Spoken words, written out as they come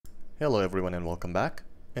Hello everyone and welcome back.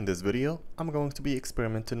 In this video, I'm going to be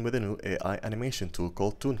experimenting with a new AI animation tool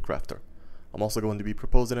called Toon. I'm also going to be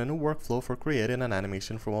proposing a new workflow for creating an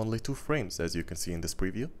animation from only 2 frames, as you can see in this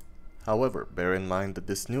preview. However, bear in mind that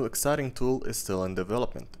this new exciting tool is still in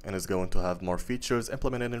development and is going to have more features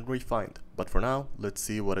implemented and refined, but for now, let's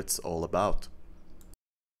see what it's all about.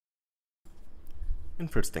 And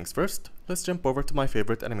first things first, let's jump over to my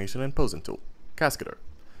favorite animation and posing tool, Cascadeur.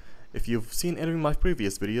 If you've seen any of my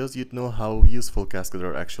previous videos, you'd know how useful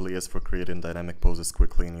Cascadeur actually is for creating dynamic poses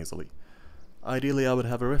quickly and easily. Ideally, I would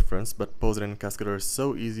have a reference, but posing in Cascadeur is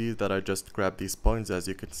so easy that I just grab these points as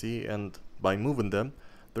you can see, and by moving them,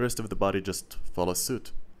 the rest of the body just follows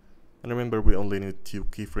suit. And remember, we only need 2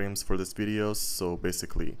 keyframes for this video, so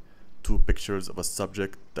basically 2 pictures of a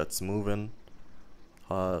subject that's moving.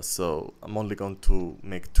 So I'm only going to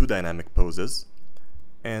make 2 dynamic poses,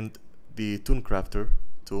 and the Toon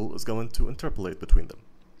tool is going to interpolate between them.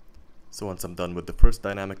 So once I'm done with the first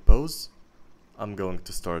dynamic pose, I'm going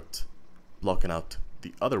to start blocking out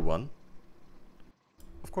the other one.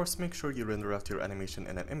 Of course, make sure you render out your animation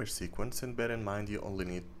in an image sequence, and bear in mind you only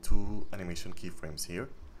need 2 animation keyframes here.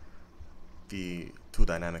 The 2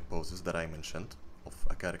 dynamic poses that I mentioned, of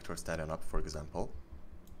a character standing up, for example.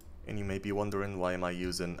 And you may be wondering, why am I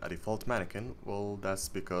using a default mannequin? Well, that's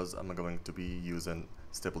because I'm going to be using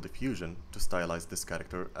Stable Diffusion to stylize this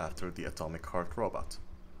character after the Atomic Heart robot.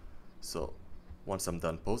 So, once I'm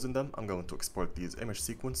done posing them, I'm going to export these image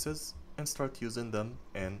sequences and start using them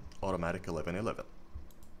in Automatic 1111.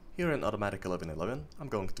 Here in Automatic 1111, I'm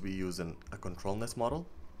going to be using a controlness model,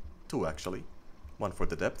 2 actually, one for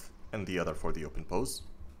the depth and the other for the open pose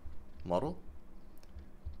model.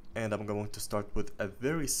 And I'm going to start with a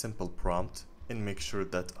very simple prompt and make sure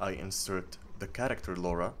that I insert the character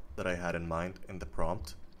Laura that I had in mind in the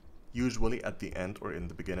prompt, usually at the end or in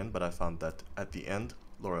the beginning, but I found that at the end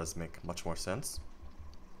Laura's make much more sense.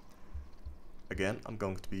 Again, I'm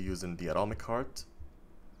going to be using the Atomic Heart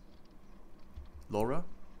Laura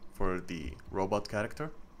for the robot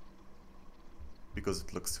character because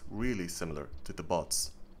it looks really similar to the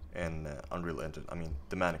bots in Unreal Engine,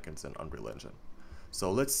 the mannequins in Unreal Engine.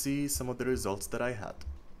 So let's see some of the results that I had.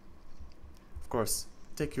 Of course,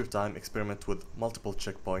 take your time, experiment with multiple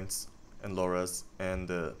checkpoints and Laura's and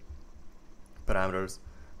parameters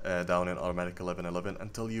down in Automatic 1111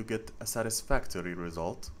 until you get a satisfactory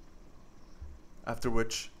result. After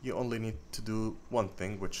which, you only need to do one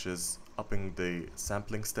thing, which is upping the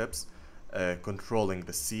sampling steps, controlling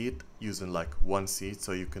the seed using like 1 seed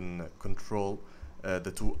so you can control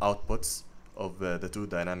the 2 outputs of the 2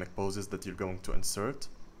 dynamic poses that you're going to insert.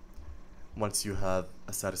 Once you have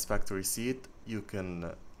a satisfactory seed, you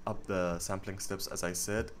can up the sampling steps as I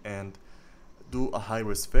said and do a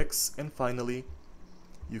high-res fix, and finally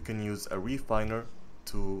you can use a refiner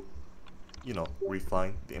to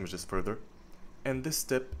refine the images further. And this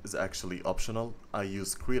step is actually optional. I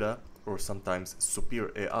use Krita or sometimes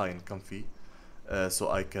Superior AI in Comfy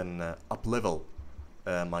so I can up-level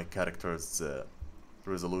my character's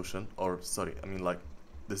resolution, or sorry,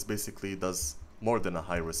 this basically does more than a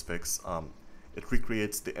high-res fix. It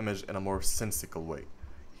recreates the image in a more sensical way.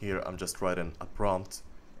 Here I'm just writing a prompt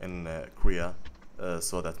in Krita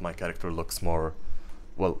so that my character looks more,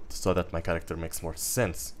 so that my character makes more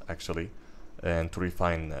sense actually, and to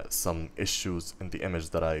refine some issues in the image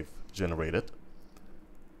that I've generated.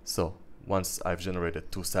 So once I've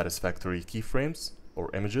generated 2 satisfactory keyframes or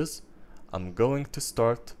images, I'm going to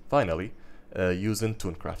start finally using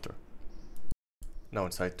Toon. Now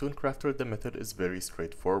inside Toon, the method is very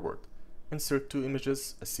straightforward. Insert 2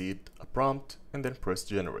 images, a seed, a prompt, and then press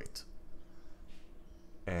generate.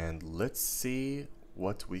 And let's see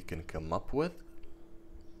what we can come up with.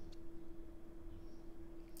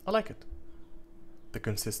 I like it. The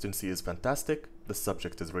consistency is fantastic, the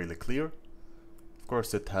subject is really clear. Of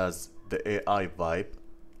course it has the AI vibe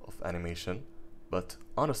of animation, but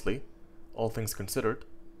honestly, all things considered,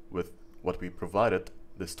 with what we provided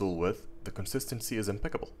this tool with, the consistency is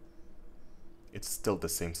impeccable. It's still the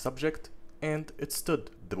same subject, and it stood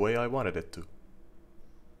the way I wanted it to.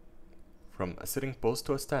 From a sitting pose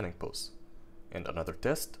to a standing pose. And another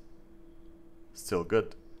test, still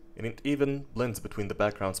good, and it even blends between the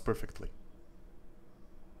backgrounds perfectly.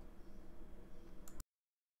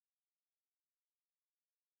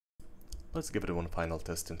 Let's give it one final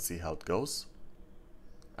test and see how it goes.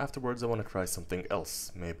 Afterwards, I want to try something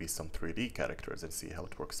else, maybe some 3D characters, and see how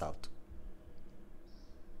it works out.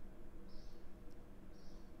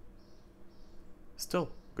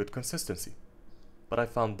 Still, good consistency, but I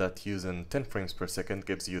found that using 10 frames per second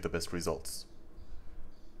gives you the best results.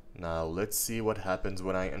 Now let's see what happens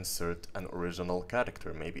when I insert an original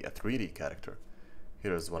character, maybe a 3D character.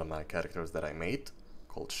 Here's one of my characters that I made,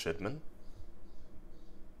 called Shedman.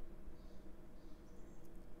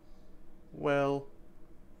 Well,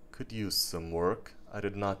 could use some work. I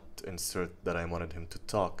did not insert that I wanted him to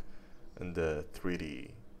talk in the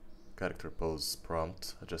 3D character pose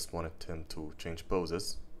prompt. I just wanted him to change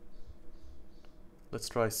poses. Let's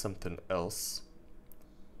try something else.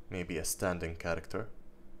 Maybe a standing character.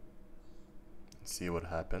 See what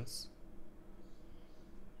happens.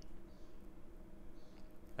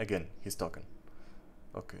 Again, he's talking.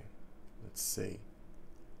 Okay, let's say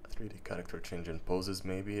a 3D character changing poses,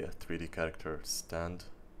 maybe a 3D character stand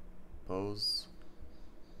pose,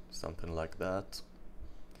 something like that.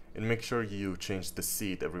 And make sure you change the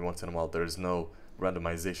seed every once in a while. There is no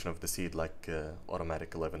randomization of the seed like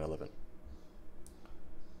automatic 1111.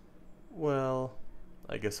 Well,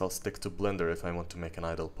 I guess I'll stick to Blender if I want to make an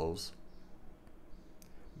idle pose.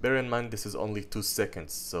 Bear in mind this is only 2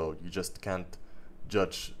 seconds, so you just can't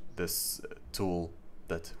judge this tool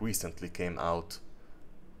that recently came out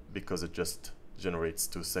because it just generates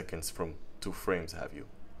 2 seconds from 2 frames, have you.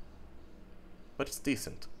 But it's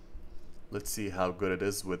decent. Let's see how good it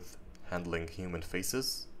is with handling human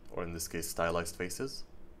faces, or in this case stylized faces.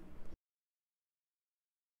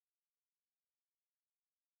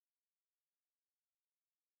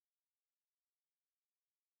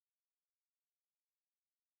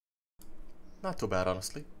 Not too bad,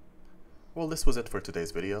 honestly. Well, this was it for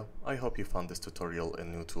today's video. I hope you found this tutorial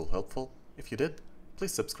and new tool helpful. If you did,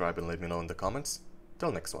 please subscribe and let me know in the comments.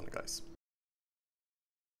 Till next one, guys.